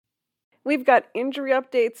We've got injury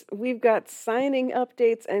updates, we've got signing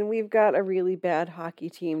updates, and we've got a really bad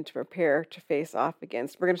hockey team to prepare to face off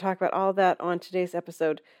against. We're going to talk about all that on today's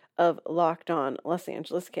episode of Locked On Los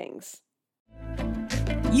Angeles Kings.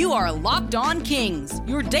 You are Locked On Kings,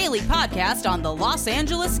 your daily podcast on the Los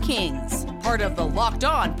Angeles Kings. Part of the Locked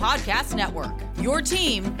On Podcast Network, your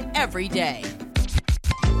team every day.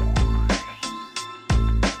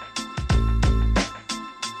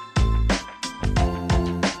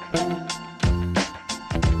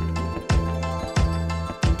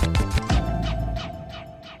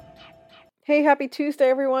 Hey, happy Tuesday,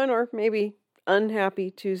 everyone, or maybe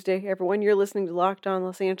unhappy Tuesday, everyone. You're listening to Locked On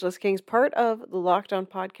Los Angeles Kings, part of the Locked On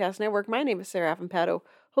Podcast Network. My name is Sarah Avampato,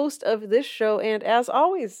 host of this show, and as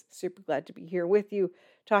always, super glad to be here with you,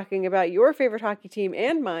 talking about your favorite hockey team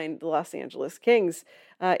and mine, the Los Angeles Kings.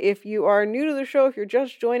 If you are new to the show, if you're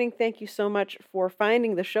just joining, thank you so much for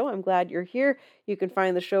finding the show. I'm glad you're here. You can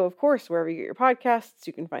find the show, of course, wherever you get your podcasts.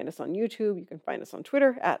 You can find us on YouTube. You can find us on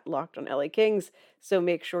Twitter at Locked On LA Kings. So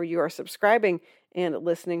make sure you are subscribing and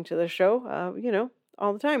listening to the show,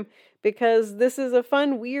 all the time, because this is a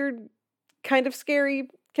fun, weird, kind of scary,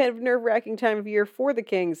 kind of nerve-wracking time of year for the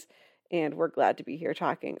Kings, and we're glad to be here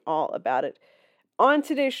talking all about it. On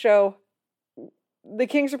today's show, the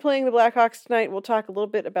Kings are playing the Blackhawks tonight. We'll talk a little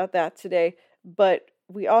bit about that today, but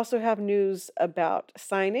we also have news about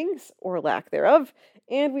signings or lack thereof,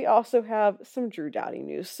 and we also have some Drew Doughty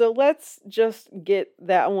news. So let's just get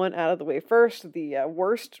that one out of the way first, the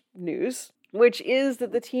worst news, which is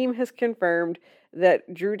that the team has confirmed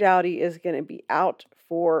that Drew Doughty is going to be out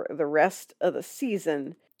for the rest of the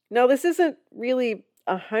season. Now, this isn't really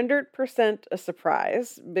 100% a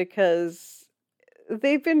surprise because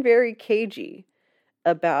they've been very cagey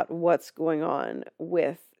about what's going on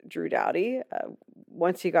with Drew Doughty.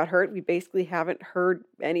 Once he got hurt, we basically haven't heard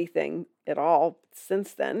anything at all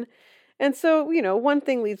since then. And so, one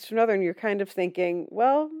thing leads to another, and you're kind of thinking,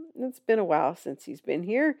 well, it's been a while since he's been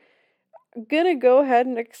here. I'm gonna go ahead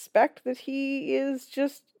and expect that he is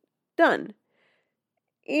just done.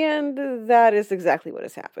 And that is exactly what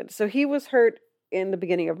has happened. So he was hurt in the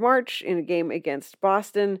beginning of March in a game against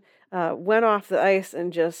Boston, went off the ice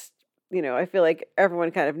and just, I feel like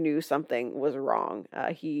everyone kind of knew something was wrong.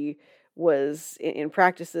 He was in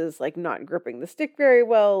practices, like not gripping the stick very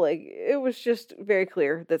well. Like it was just very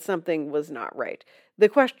clear that something was not right. The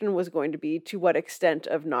question was going to be, to what extent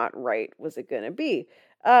of not right was it going to be?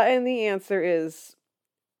 And the answer is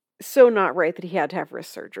so not right that he had to have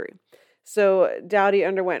wrist surgery. So Doughty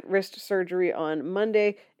underwent wrist surgery on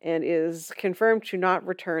Monday and is confirmed to not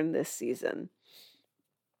return this season.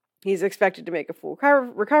 He's expected to make a full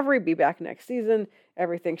recovery, be back next season.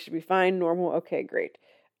 Everything should be fine, normal. Okay, great.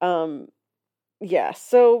 So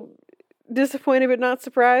disappointed but not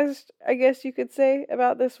surprised, I guess you could say,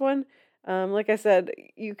 about this one. Like I said,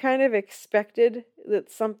 you kind of expected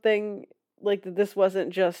that something like that. This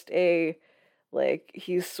wasn't just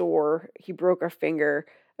he's sore, he broke a finger.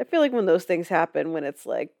 I feel like when those things happen, when it's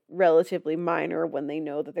like relatively minor, when they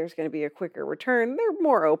know that there's going to be a quicker return, they're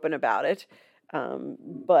more open about it.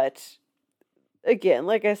 But again,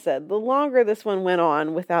 like I said, the longer this one went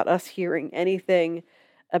on without us hearing anything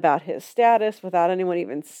about his status, without anyone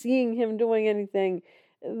even seeing him doing anything,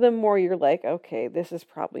 the more you're like, okay, this is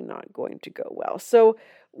probably not going to go well. So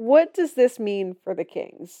what does this mean for the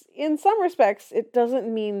Kings? In some respects, it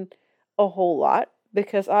doesn't mean a whole lot,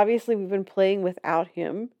 because obviously we've been playing without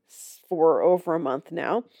him for over a month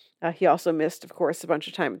now. He also missed, of course, a bunch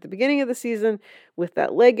of time at the beginning of the season with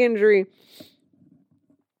that leg injury.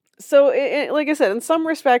 So, like I said, in some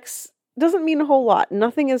respects, doesn't mean a whole lot.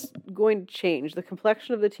 Nothing is going to change. The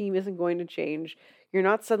complexion of the team isn't going to change. You're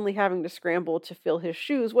not suddenly having to scramble to fill his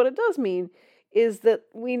shoes. What it does mean is that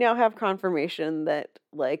we now have confirmation that,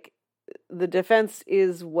 the defense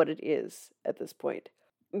is what it is at this point.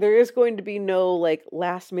 There is going to be no,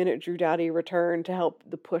 last-minute Drew Doughty return to help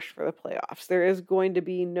the push for the playoffs. There is going to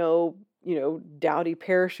be no, Doughty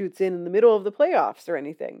parachutes in the middle of the playoffs or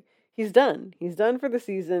anything. He's done. He's done for the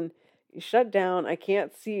season. He's shut down. I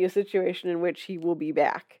can't see a situation in which he will be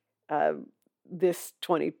back this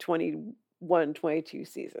 2021-22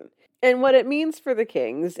 season. And what it means for the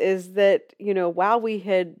Kings is that, while we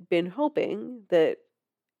had been hoping that,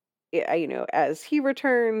 as he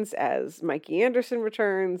returns, as Mikey Anderson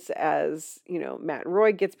returns, as, Matt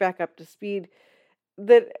Roy gets back up to speed,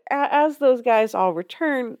 that as those guys all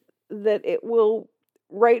return, that it will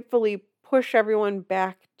rightfully push everyone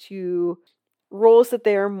back to roles that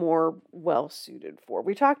they are more well-suited for.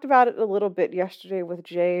 We talked about it a little bit yesterday with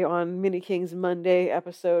Jay on Mini Kings Monday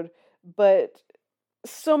episode, but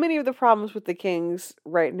so many of the problems with the Kings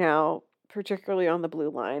right now particularly on the blue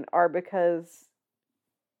line, are because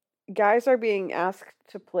guys are being asked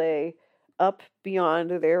to play up beyond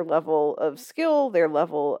their level of skill, their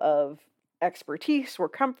level of expertise or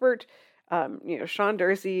comfort. Sean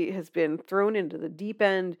Durzi has been thrown into the deep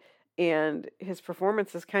end, and his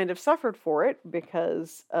performance has kind of suffered for it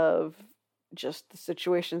because of just the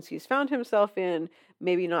situations he's found himself in,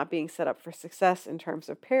 maybe not being set up for success in terms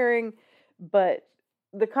of pairing. But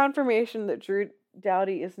the confirmation that Drew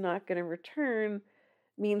Doughty is not going to return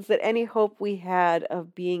means that any hope we had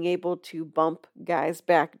of being able to bump guys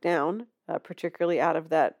back down, particularly out of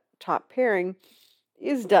that top pairing,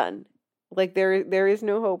 is done. Like there is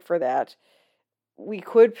no hope for that. We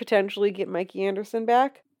could potentially get Mikey Anderson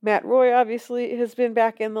back. Matt Roy obviously has been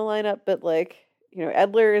back in the lineup, but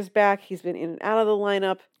Edler is back. He's been in and out of the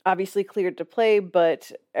lineup, obviously cleared to play,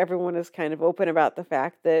 but everyone is kind of open about the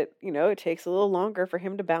fact that, it takes a little longer for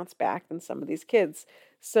him to bounce back than some of these kids.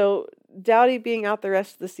 So Doughty being out the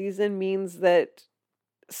rest of the season means that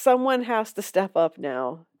someone has to step up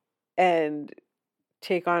now and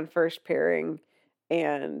take on first pairing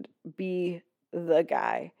and be the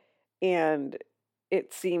guy. And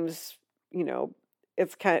it seems,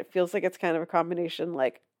 feels like it's kind of a combination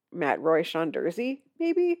like Matt Roy, Sean Durzi,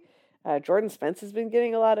 maybe. Jordan Spence has been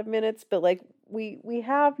getting a lot of minutes, but we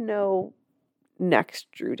have no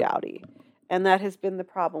next Drew Doughty. And that has been the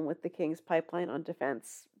problem with the Kings pipeline on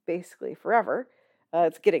defense basically forever.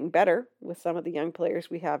 It's getting better with some of the young players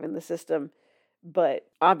we have in the system. But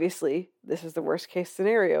obviously, this is the worst case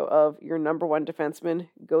scenario of your number one defenseman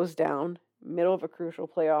goes down middle of a crucial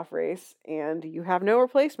playoff race and you have no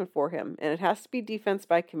replacement for him. And it has to be defense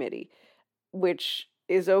by committee, which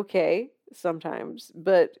is okay sometimes.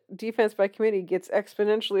 But defense by committee gets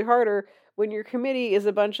exponentially harder when your committee is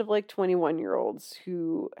a bunch of 21-year-olds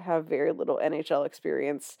who have very little NHL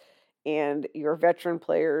experience and your veteran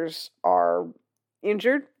players are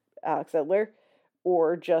injured, Alex Edler,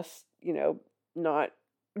 or just, not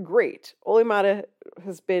great. Olli Maatta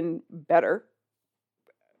has been better,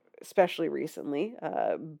 especially recently,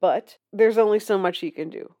 but there's only so much he can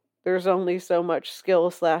do. There's only so much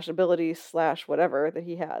skill / ability / whatever that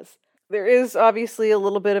he has. There is obviously a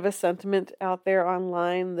little bit of a sentiment out there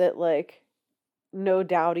online that no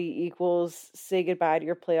Doughty equals say goodbye to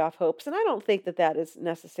your playoff hopes. And I don't think that is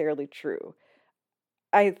necessarily true.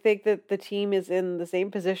 I think that the team is in the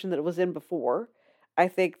same position that it was in before. I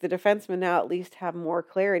think the defensemen now at least have more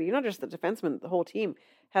clarity. Not just the defensemen, the whole team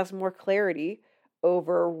has more clarity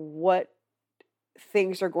over what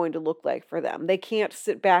things are going to look like for them. They can't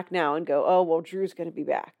sit back now and go, oh, well, Drew's going to be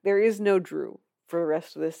back. There is no Drew for the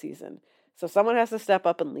rest of this season. So someone has to step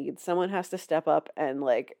up and lead. Someone has to step up and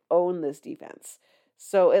own this defense.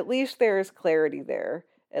 So at least there is clarity there.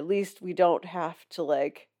 At least we don't have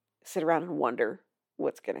to sit around and wonder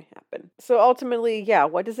what's going to happen. So ultimately,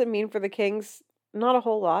 what does it mean for the Kings? Not a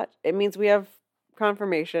whole lot. It means we have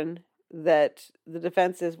confirmation that the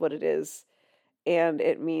defense is what it is. And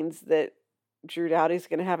it means that Drew Doughty's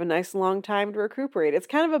going to have a nice long time to recuperate. It's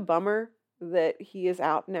kind of a bummer that he is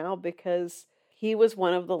out now because he was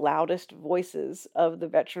one of the loudest voices of the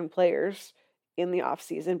veteran players in the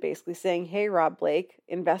offseason, basically saying, hey, Rob Blake,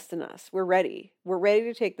 invest in us. We're ready. We're ready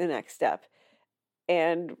to take the next step.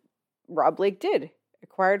 And Rob Blake did.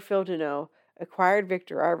 Acquired Phil Deneau, acquired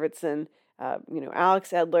Victor Arvidsson, Alex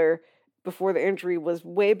Edler, before the injury, was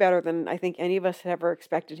way better than I think any of us had ever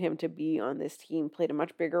expected him to be on this team, played a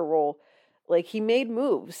much bigger role. He made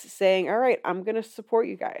moves saying, all right, I'm going to support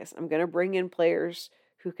you guys. I'm going to bring in players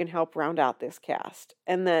who can help round out this cast.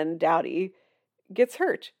 And then Doughty gets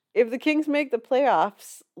hurt. If the Kings make the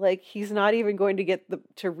playoffs, he's not even going to get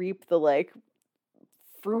to reap the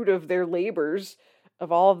fruit of their labors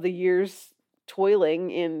of all of the years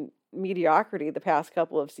toiling in mediocrity the past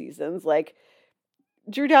couple of seasons.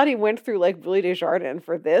 Drew Doughty went through Willie Desjardins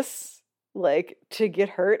for this, to get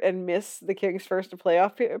hurt and miss the Kings' first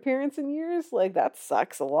playoff appearance in years. That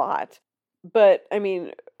sucks a lot. But I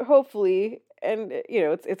mean, hopefully, and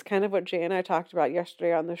it's kind of what Jay and I talked about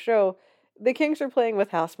yesterday on the show. The Kings are playing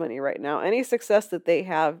with house money right now. Any success that they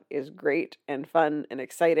have is great and fun and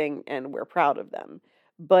exciting, and we're proud of them.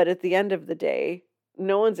 But at the end of the day,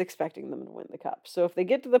 no one's expecting them to win the cup. So if they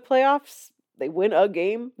get to the playoffs, they win a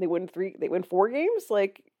game, they win 4 games,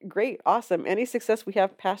 great, awesome. Any success we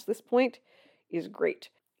have past this point is great.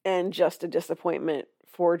 And just a disappointment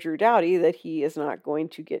for Drew Doughty that he is not going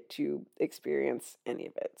to get to experience any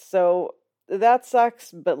of it. So that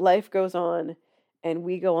sucks, but life goes on, and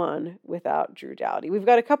we go on without Drew Doughty. We've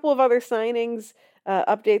got a couple of other signings,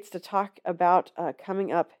 updates to talk about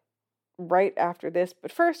coming up right after this.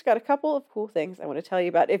 But first, got a couple of cool things I want to tell you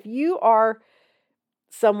about. If you are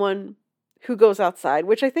someone who goes outside,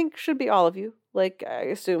 which I think should be all of you. Like, I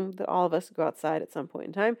assume that all of us go outside at some point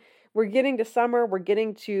in time. We're getting to summer, we're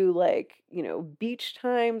getting to beach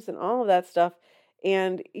times and all of that stuff.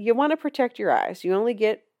 And you want to protect your eyes. You only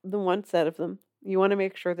get the one set of them. You want to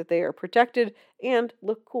make sure that they are protected and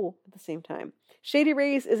look cool at the same time. Shady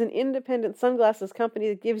Rays is an independent sunglasses company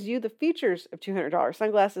that gives you the features of $200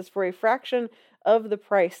 sunglasses for a fraction of the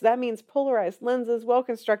price. That means polarized lenses,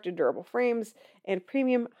 well-constructed durable frames, and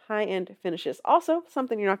premium high-end finishes. Also,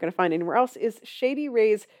 something you're not going to find anywhere else is Shady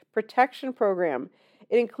Rays Protection Program.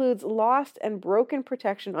 It includes lost and broken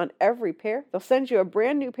protection on every pair. They'll send you a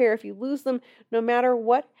brand new pair if you lose them, no matter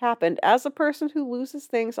what happened. As a person who loses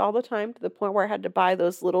things all the time, to the point where I had to buy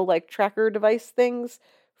those little tracker device things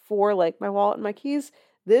for my wallet and my keys,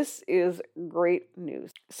 this is great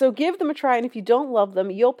news. So give them a try, and if you don't love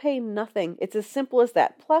them, you'll pay nothing. It's as simple as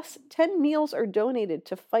that. Plus, 10 meals are donated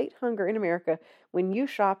to fight hunger in America when you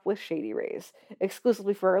shop with Shady Rays.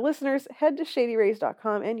 Exclusively for our listeners, head to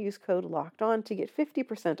shadyrays.com and use code LOCKEDON to get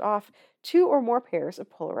 50% off 2 or more pairs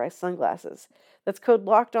of polarized sunglasses. That's code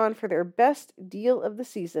LOCKEDON for their best deal of the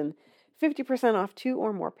season. 50% off 2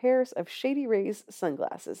 or more pairs of Shady Rays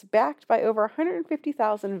sunglasses, backed by over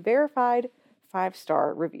 150,000 verified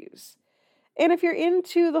 5-star reviews. And if you're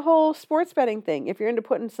into the whole sports betting thing, if you're into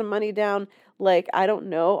putting some money down,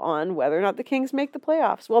 on whether or not the Kings make the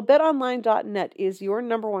playoffs, well, betonline.net is your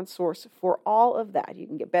number one source for all of that. You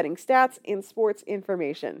can get betting stats and sports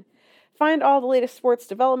information. Find all the latest sports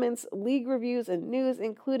developments, league reviews, and news,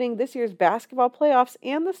 including this year's basketball playoffs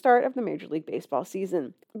and the start of the Major League Baseball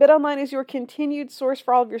season. BetOnline is your continued source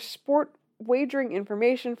for all of your sport wagering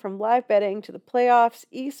information, from live betting to the playoffs,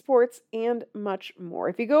 esports, and much more.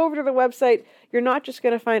 If you go over to the website, you're not just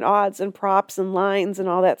going to find odds and props and lines and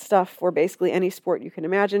all that stuff for basically any sport you can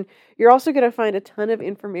imagine. You're also going to find a ton of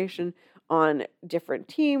information on different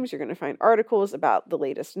teams. You're going to find articles about the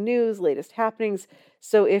latest news, latest happenings.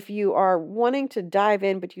 So if you are wanting to dive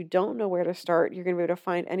in but you don't know where to start, you're going to be able to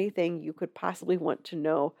find anything you could possibly want to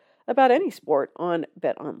know about any sport on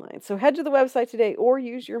BetOnline. So head to the website today or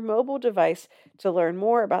use your mobile device to learn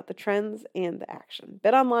more about the trends and the action.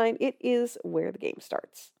 BetOnline, it is where the game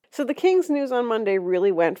starts. So the Kings news on Monday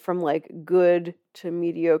really went from good to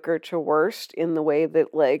mediocre to worst in the way that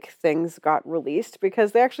things got released,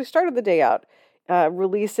 because they actually started the day out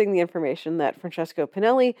releasing the information that Francesco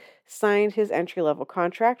Pinelli signed his entry-level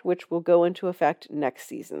contract, which will go into effect next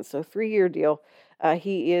season. So 3-year deal.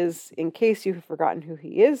 He is, in case you have forgotten who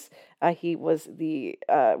he is, he was the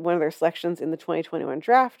one of their selections in the 2021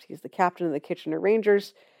 draft. He's the captain of the Kitchener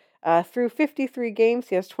Rangers. Through 53 games,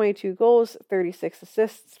 he has 22 goals, 36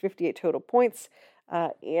 assists, 58 total points,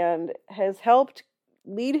 and has helped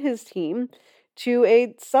lead his team to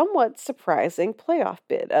a somewhat surprising playoff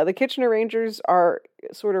bid. The Kitchener Rangers are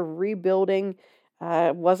sort of rebuilding.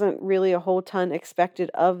 Wasn't really a whole ton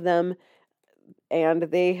expected of them, and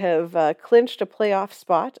they have clinched a playoff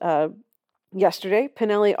spot. Yesterday,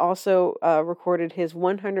 Pinelli also recorded his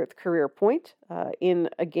 100th career point in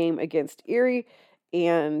a game against Erie,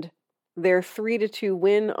 and their 3-2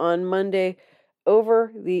 win on Monday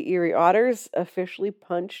over the Erie Otters officially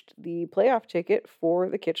punched the playoff ticket for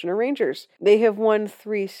the Kitchener Rangers. They have won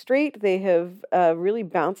 3 straight. They have really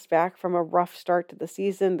bounced back from a rough start to the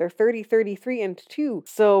season. They're 30-33-2,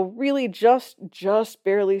 so really just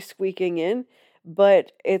barely squeaking in.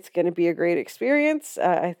 But it's going to be a great experience.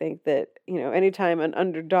 I think that, anytime an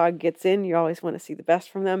underdog gets in, you always want to see the best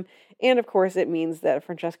from them. And of course, it means that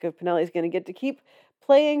Francesco Pinelli is going to get to keep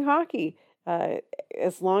playing hockey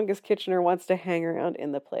as long as Kitchener wants to hang around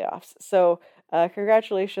in the playoffs. So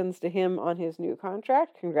congratulations to him on his new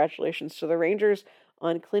contract. Congratulations to the Rangers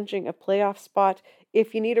on clinching a playoff spot.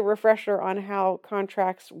 If you need a refresher on how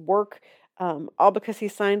contracts work, all because he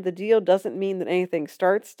signed the deal doesn't mean that anything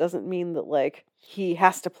starts, doesn't mean that he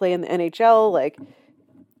has to play in the NHL,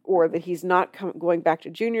 or that he's not going back to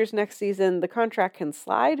juniors next season. The contract can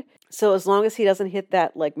slide. So as long as he doesn't hit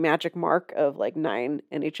that magic mark of 9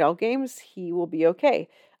 NHL games, he will be okay.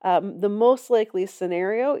 The most likely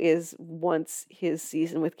scenario is once his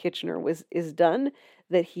season with Kitchener is done,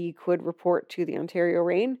 that he could report to the Ontario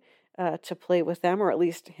Reign to play with them, or at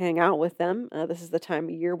least hang out with them. This is the time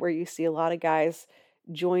of year where you see a lot of guys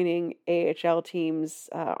joining AHL teams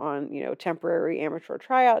on temporary amateur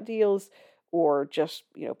tryout deals, or just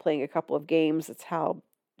playing a couple of games. That's how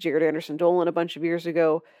Jared Anderson-Dolan a bunch of years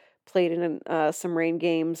ago played in some Reign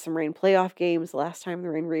games, some Reign playoff games. The last time the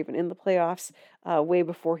Reign were even in the playoffs, way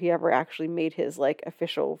before he ever actually made his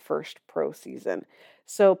official first pro season.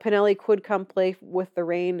 So Pinelli could come play with the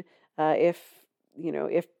Reign if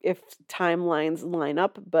if timelines line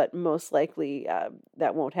up, but most likely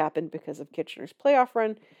that won't happen because of Kitchener's playoff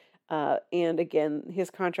run. And again, his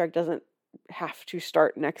contract doesn't have to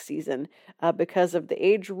start next season because of the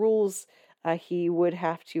age rules. He would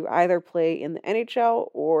have to either play in the NHL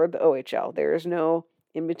or the OHL. There is no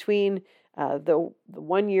in between. The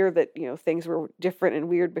 1 year that things were different and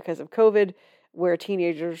weird because of COVID, where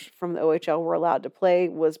teenagers from the OHL were allowed to play,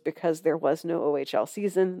 was because there was no OHL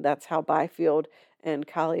season. That's how Byfield and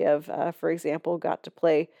Kaliev, for example, got to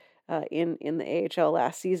play in the AHL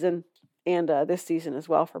last season and this season as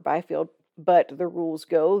well for Byfield. But the rules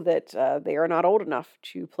go that they are not old enough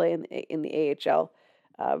to play in the AHL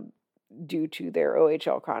due to their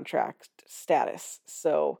OHL contract status.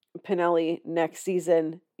 So Pinelli next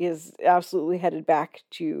season is absolutely headed back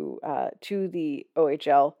to the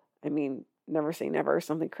OHL. I mean, never say never,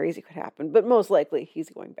 something crazy could happen, but most likely he's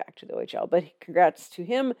going back to the OHL. But congrats to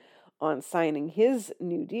him on signing his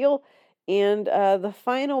new deal. And the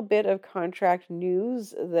final bit of contract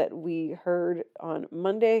news that we heard on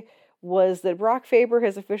Monday was that Brock Faber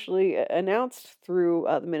has officially announced through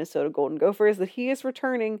the Minnesota Golden Gophers that he is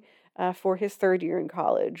returning for his third year in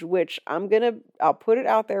college, which I'll put it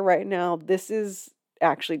out there right now. This is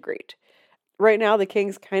actually great. Right now, the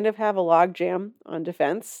Kings kind of have a log jam on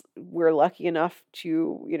defense. We're lucky enough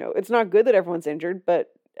to, it's not good that everyone's injured,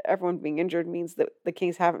 but everyone being injured means that the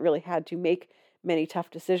Kings haven't really had to make many tough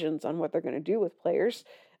decisions on what they're going to do with players.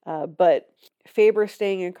 But Faber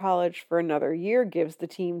staying in college for another year gives the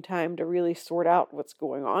team time to really sort out what's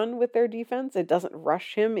going on with their defense. It doesn't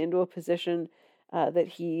rush him into a position that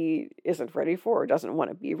he isn't ready for or doesn't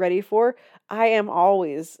want to be ready for. I am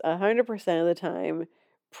always 100% of the time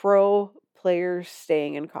pro players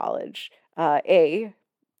staying in college. They're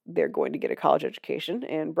going to get a college education,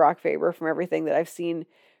 and Brock Faber, from everything that I've seen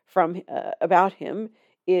from about him,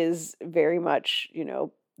 is very much,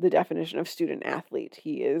 the definition of student athlete.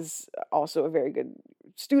 He is also a very good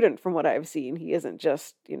student from what I've seen. He isn't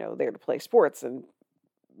just, there to play sports and,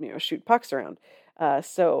 shoot pucks around.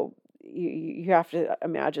 So you have to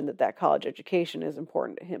imagine that college education is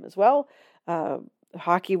important to him as well.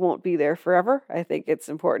 Hockey won't be there forever. I think it's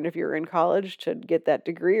important if you're in college to get that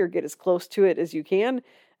degree or get as close to it as you can.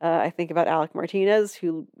 I think about Alec Martinez,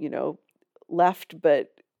 who, left,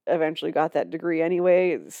 but eventually got that degree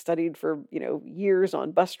anyway, studied for, years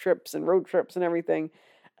on bus trips and road trips and everything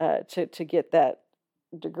to get that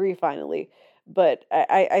degree finally. But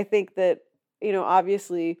I think that,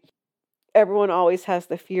 obviously everyone always has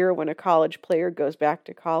the fear when a college player goes back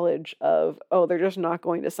to college of, oh, they're just not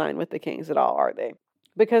going to sign with the Kings at all, are they?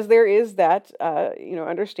 Because there is that,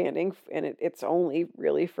 understanding, and it's only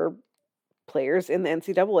really for players in the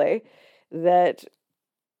NCAA, that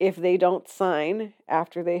if they don't sign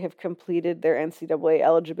after they have completed their NCAA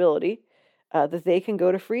eligibility, that they can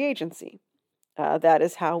go to free agency. That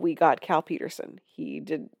is how we got Cal Peterson. He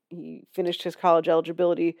finished his college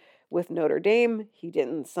eligibility with Notre Dame. He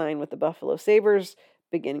didn't sign with the Buffalo Sabres.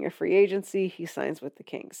 Beginning of free agency, he signs with the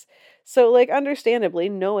Kings. So, understandably,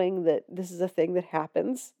 knowing that this is a thing that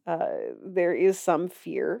happens, there is some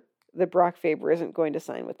fear that Brock Faber isn't going to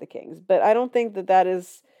sign with the Kings. But I don't think that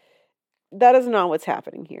is not what's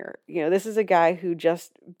happening here. This is a guy who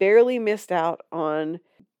just barely missed out on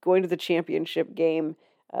going to the championship game.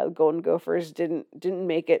 Golden Gophers didn't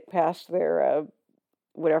make it past their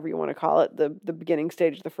whatever you want to call it, the beginning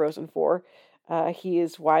stage of the Frozen Four. He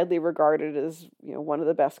is widely regarded as one of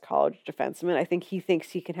the best college defensemen. I think he thinks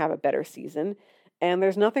he can have a better season, and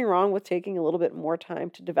there's nothing wrong with taking a little bit more time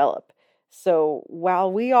to develop. So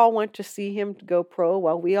while we all want to see him go pro,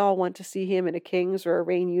 while we all want to see him in a Kings or a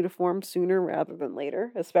Reign uniform sooner rather than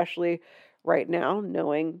later, especially right now,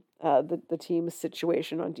 knowing the team's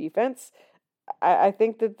situation on defense, I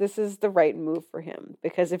think that this is the right move for him,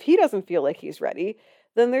 because if he doesn't feel like he's ready,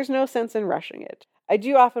 then there's no sense in rushing it. I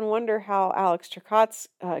do often wonder how Alex Turcotte's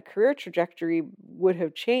career trajectory would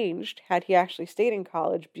have changed had he actually stayed in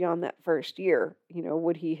college beyond that first year.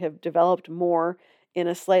 Would he have developed more in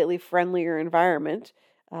a slightly friendlier environment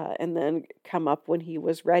and then come up when he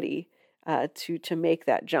was ready to make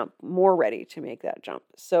that jump, more ready to make that jump.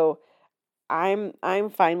 So I'm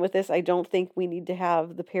fine with this. I don't think we need to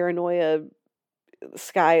have the paranoia, the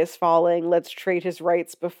sky is falling, let's trade his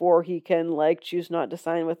rights before he can choose not to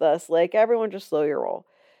sign with us. Everyone just slow your roll.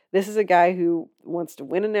 This is a guy who wants to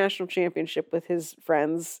win a national championship with his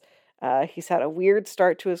friends. He's had a weird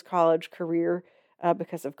start to his college career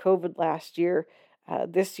because of COVID last year.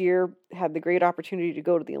 This year had the great opportunity to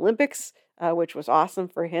go to the Olympics, which was awesome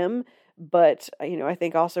for him. But, I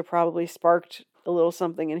think also probably sparked a little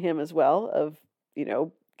something in him as well of,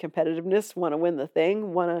 competitiveness, want to win the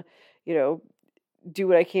thing, want to, do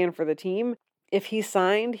what I can for the team. If he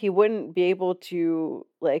signed, he wouldn't be able to,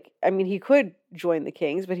 he could join the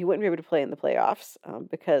Kings, but he wouldn't be able to play in the playoffs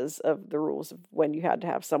because of the rules of when you had to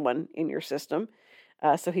have someone in your system.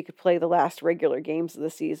 So he could play the last regular games of the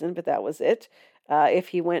season, but that was it. If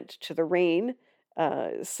he went to the Reign,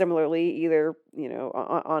 similarly, either,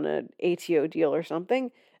 on an ATO deal or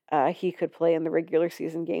something, he could play in the regular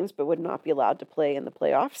season games, but would not be allowed to play in the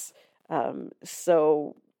playoffs.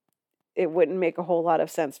 So it wouldn't make a whole lot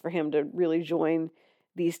of sense for him to really join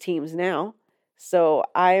these teams now. So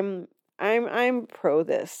I'm pro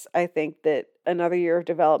this. I think that another year of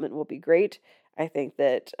development will be great. I think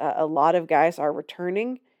that a lot of guys are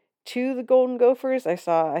returning to the Golden Gophers.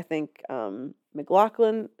 I think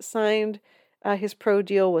McLaughlin signed his pro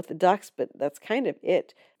deal with the Ducks, but that's kind of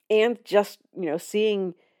it. And just,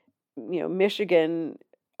 seeing, Michigan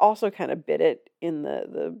also kind of bit it in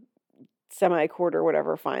the semi-quarter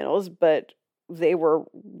whatever finals, but they were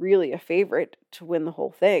really a favorite to win the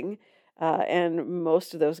whole thing. And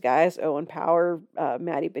most of those guys, Owen Power,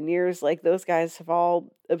 Matty Beniers, those guys have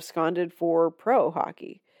all absconded for pro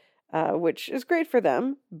hockey, which is great for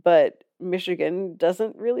them. But Michigan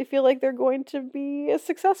doesn't really feel like they're going to be as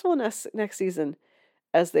successful next season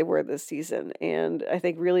as they were this season. And I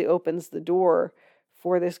think really opens the door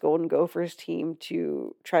for this Golden Gophers team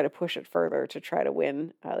to try to push it further to try to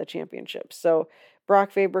win the championship. So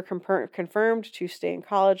Brock Faber confirmed to stay in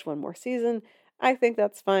college one more season. I think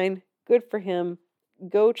that's fine. Good for him.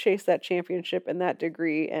 Go chase that championship and that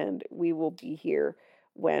degree, and we will be here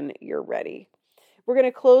when you're ready. We're going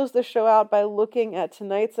to close the show out by looking at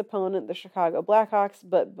tonight's opponent, the Chicago Blackhawks.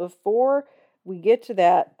 But before we get to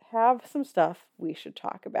that, have some stuff we should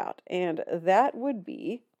talk about. And that would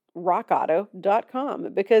be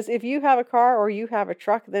rockauto.com. Because if you have a car or you have a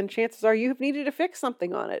truck, then chances are you've needed to fix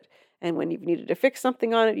something on it. And when you've needed to fix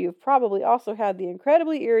something on it, you've probably also had the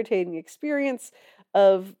incredibly irritating experience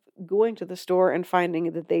of going to the store and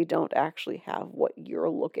finding that they don't actually have what you're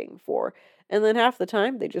looking for. And then half the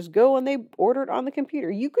time, they just go and they order it on the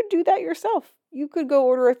computer. You could do that yourself. You could go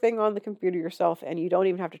order a thing on the computer yourself, and you don't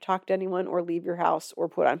even have to talk to anyone or leave your house or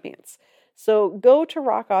put on pants. So go to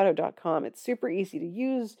rockauto.com. It's super easy to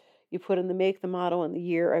use. You put in the make, the model, and the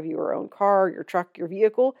year of your own car, your truck, your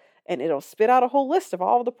vehicle, and it'll spit out a whole list of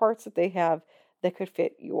all of the parts that they have that could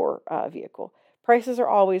fit your vehicle. Prices are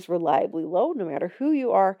always reliably low, no matter who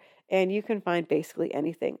you are, and you can find basically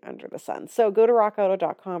anything under the sun. So go to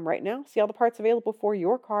rockauto.com right now, see all the parts available for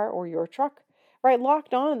your car or your truck. Right,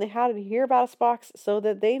 Locked On, and they had to hear about us box so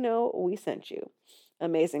that they know we sent you.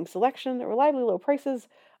 Amazing selection, reliably low prices,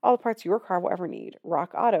 all the parts your car will ever need.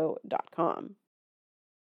 rockauto.com.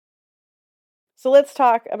 So let's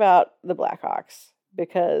talk about the Blackhawks,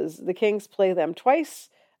 because the Kings play them twice.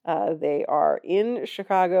 They are in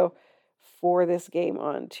Chicago for this game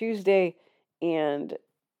on Tuesday, and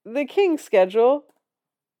the Kings' schedule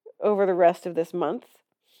over the rest of this month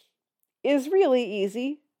is really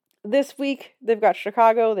easy. This week, they've got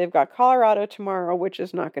Chicago, they've got Colorado tomorrow, which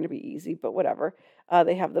is not going to be easy, but whatever.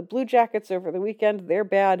 They have the Blue Jackets over the weekend, they're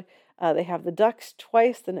bad. They have the Ducks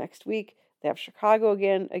twice the next week. They have Chicago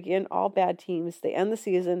again, all bad teams. They end the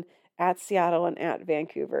season at Seattle and at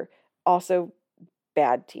Vancouver, also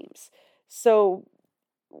bad teams. So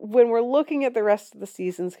when we're looking at the rest of the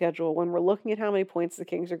season schedule, when we're looking at how many points the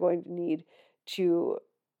Kings are going to need to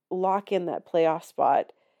lock in that playoff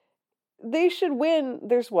spot, they should win.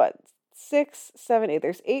 There's 6, 7, 8.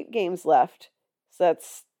 There's 8 games left. So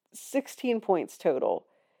that's 16 points total.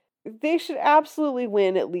 They should absolutely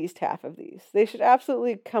win at least half of these. They should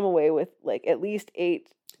absolutely come away with at least 8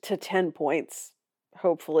 to 10 points.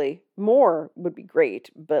 Hopefully more would be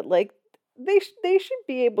great, but they should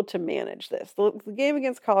be able to manage this. The game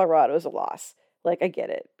against Colorado is a loss. I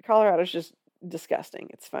get it. Colorado's just disgusting.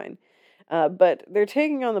 It's fine. But they're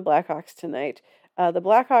taking on the Blackhawks tonight. The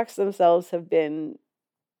Blackhawks themselves have been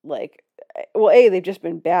they've just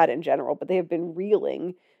been bad in general, but they have been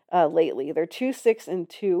reeling lately. They're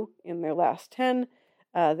 2-6-2 in their last 10.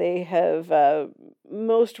 They have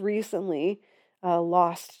most recently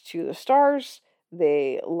lost to the Stars.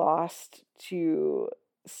 They lost to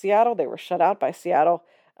Seattle. They were shut out by Seattle.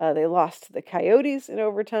 They lost to the Coyotes in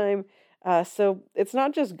overtime. So it's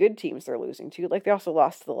not just good teams they're losing to. They also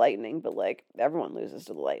lost to the Lightning, but everyone loses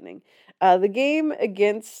to the Lightning. The game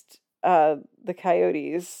against the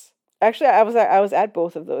Coyotes, actually, I was at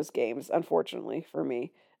both of those games, unfortunately for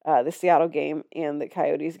me. The Seattle game and the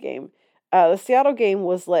Coyotes game. The Seattle game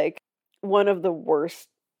was one of the worst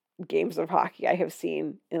games of hockey I have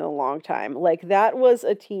seen in a long time. That was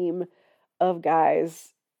a team of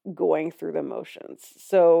guys going through the motions.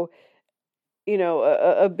 So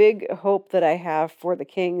a big hope that I have for the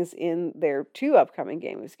Kings in their 2 upcoming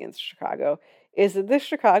games against Chicago is that this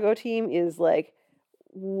Chicago team is like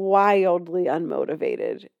wildly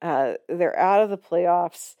unmotivated. They're out of the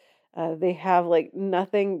playoffs. They have like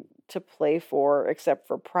nothing to play for except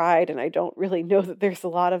for pride, and I don't really know that there's a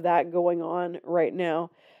lot of that going on right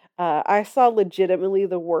now. I saw legitimately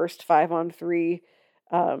the worst 5-on-3.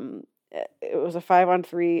 It was a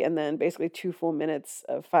 5-on-3 and then basically 2 full minutes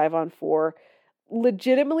of 5-on-4.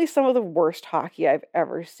 Legitimately some of the worst hockey I've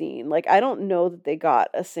ever seen. Like, I don't know that they got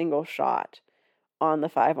a single shot on the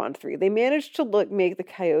 5-on-3. They managed to make the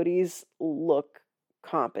Coyotes look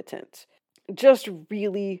competent. Just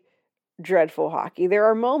really dreadful hockey. There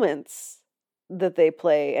are moments that they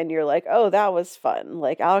play and you're like, oh, that was fun.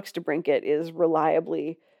 Like, Alex DeBrincat is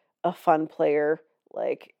reliably a fun player.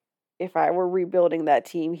 Like, if I were rebuilding that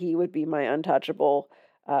team, he would be my untouchable.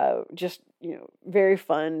 Just, very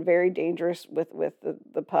fun, very dangerous with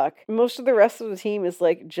the puck. Most of the rest of the team is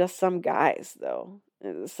like just some guys, though.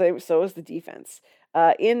 So is the defense.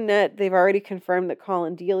 In net, they've already confirmed that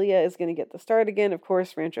Colin Delia is going to get the start again. Of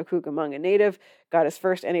course, Rancho Cucamonga native got his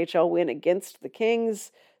first NHL win against the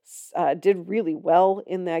Kings. Did really well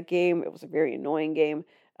in that game. It was a very annoying game.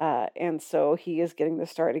 And so he is getting the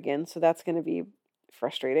start again. So that's going to be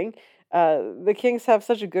frustrating. The Kings have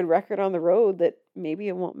such a good record on the road that maybe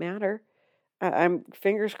it won't matter. I'm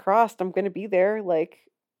fingers crossed. I'm going to be there. Like,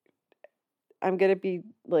 I'm going to be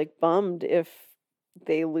like bummed if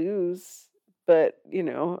they lose. But,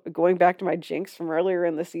 going back to my jinx from earlier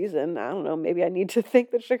in the season, I don't know, maybe I need to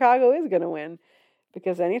think that Chicago is going to win,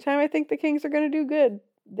 because anytime I think the Kings are going to do good,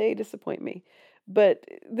 they disappoint me. But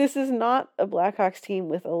this is not a Blackhawks team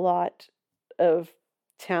with a lot of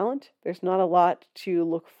talent. There's not a lot to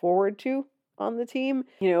look forward to on the team,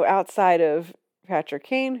 outside of Patrick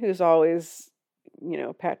Kane, who's always,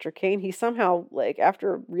 Patrick Kane. He somehow, like,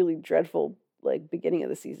 after a really dreadful, like, beginning of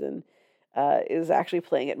the season, is actually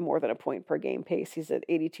playing at more than a point per game pace. He's at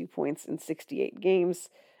 82 points in 68 games.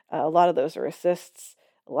 A lot of those are assists.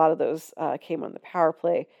 A lot of those came on the power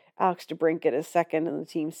play. Alex DeBrincat is second in the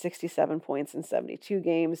team, 67 points in 72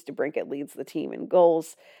 games. DeBrincat leads the team in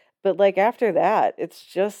goals. But, like, after that, it's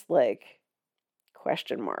just, like,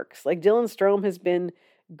 question marks. Like, Dylan Strome has been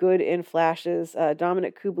good in flashes.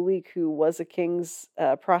 Dominic Kubalik, who was a Kings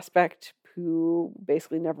prospect who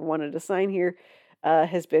basically never wanted to sign here,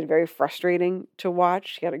 has been very frustrating to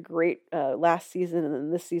watch. He had a great last season, and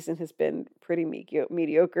then this season has been pretty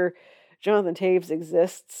mediocre. Jonathan Toews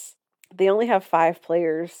exists. They only have 5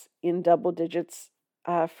 players in double digits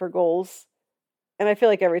for goals. And I feel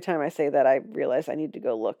like every time I say that, I realize I need to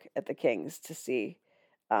go look at the Kings to see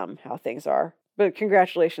how things are. But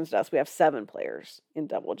congratulations to us. We have 7 players in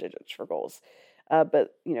double digits for goals.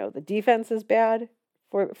 But, the defense is bad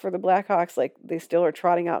for the Blackhawks. Like, they still are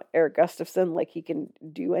trotting out Eric Gustafsson like he can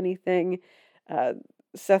do anything.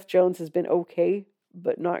 Seth Jones has been okay,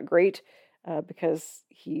 but not great because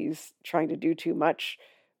he's trying to do too much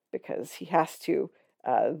because he has to.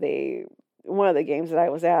 One of the games that I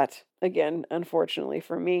was at, again, unfortunately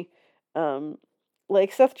for me,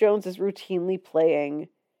 like, Seth Jones is routinely playing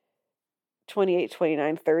 28,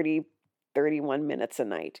 29, 30, 31 minutes a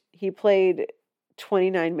night. He played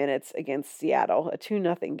 29 minutes against Seattle, a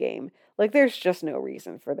 2-0 game. Like, there's just no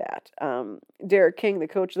reason for that. Derek King, the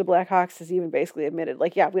coach of the Blackhawks, has even basically admitted,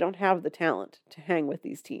 like, yeah, we don't have the talent to hang with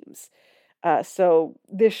these teams. So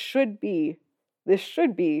this should be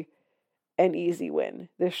an easy win.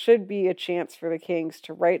 This should be a chance for the Kings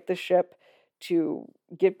to right the ship, to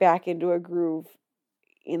get back into a groove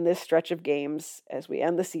in this stretch of games as we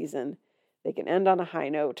end the season. They can end on a high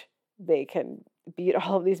note. They can beat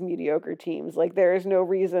all of these mediocre teams. Like, there is no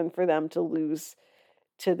reason for them to lose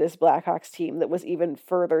to this Blackhawks team that was even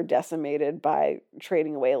further decimated by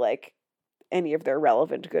trading away, like, any of their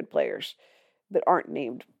relevant good players that aren't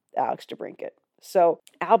named Alex DeBrincat. So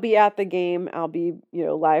I'll be at the game. I'll be,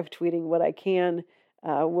 live tweeting what I can.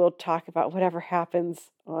 We'll talk about whatever happens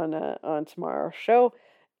on tomorrow's show,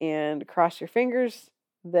 and cross your fingers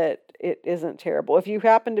that it isn't terrible. If you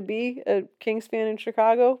happen to be a Kings fan in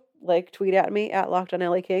Chicago, like, tweet at me at Locked on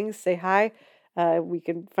LA Kings. Say hi. We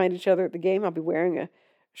can find each other at the game. I'll be wearing a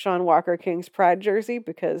Sean Walker Kings Pride jersey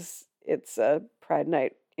because it's a Pride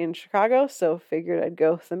night in Chicago. So figured I'd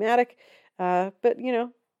go thematic. But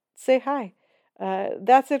say hi.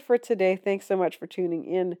 That's it for today. Thanks so much for tuning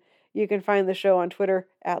in. You can find the show on Twitter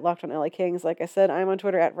at Locked on LA Kings. Like I said, I'm on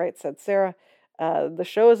Twitter at RightSaidSarah. The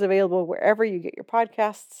show is available wherever you get your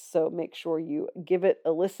podcasts, so make sure you give it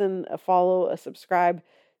a listen, a follow, a subscribe,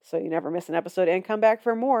 so you never miss an episode, and come back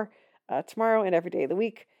for more tomorrow and every day of the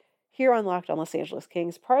week. here on Locked On Los Angeles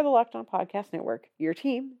Kings, part of the Locked On Podcast Network, your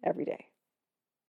team every day.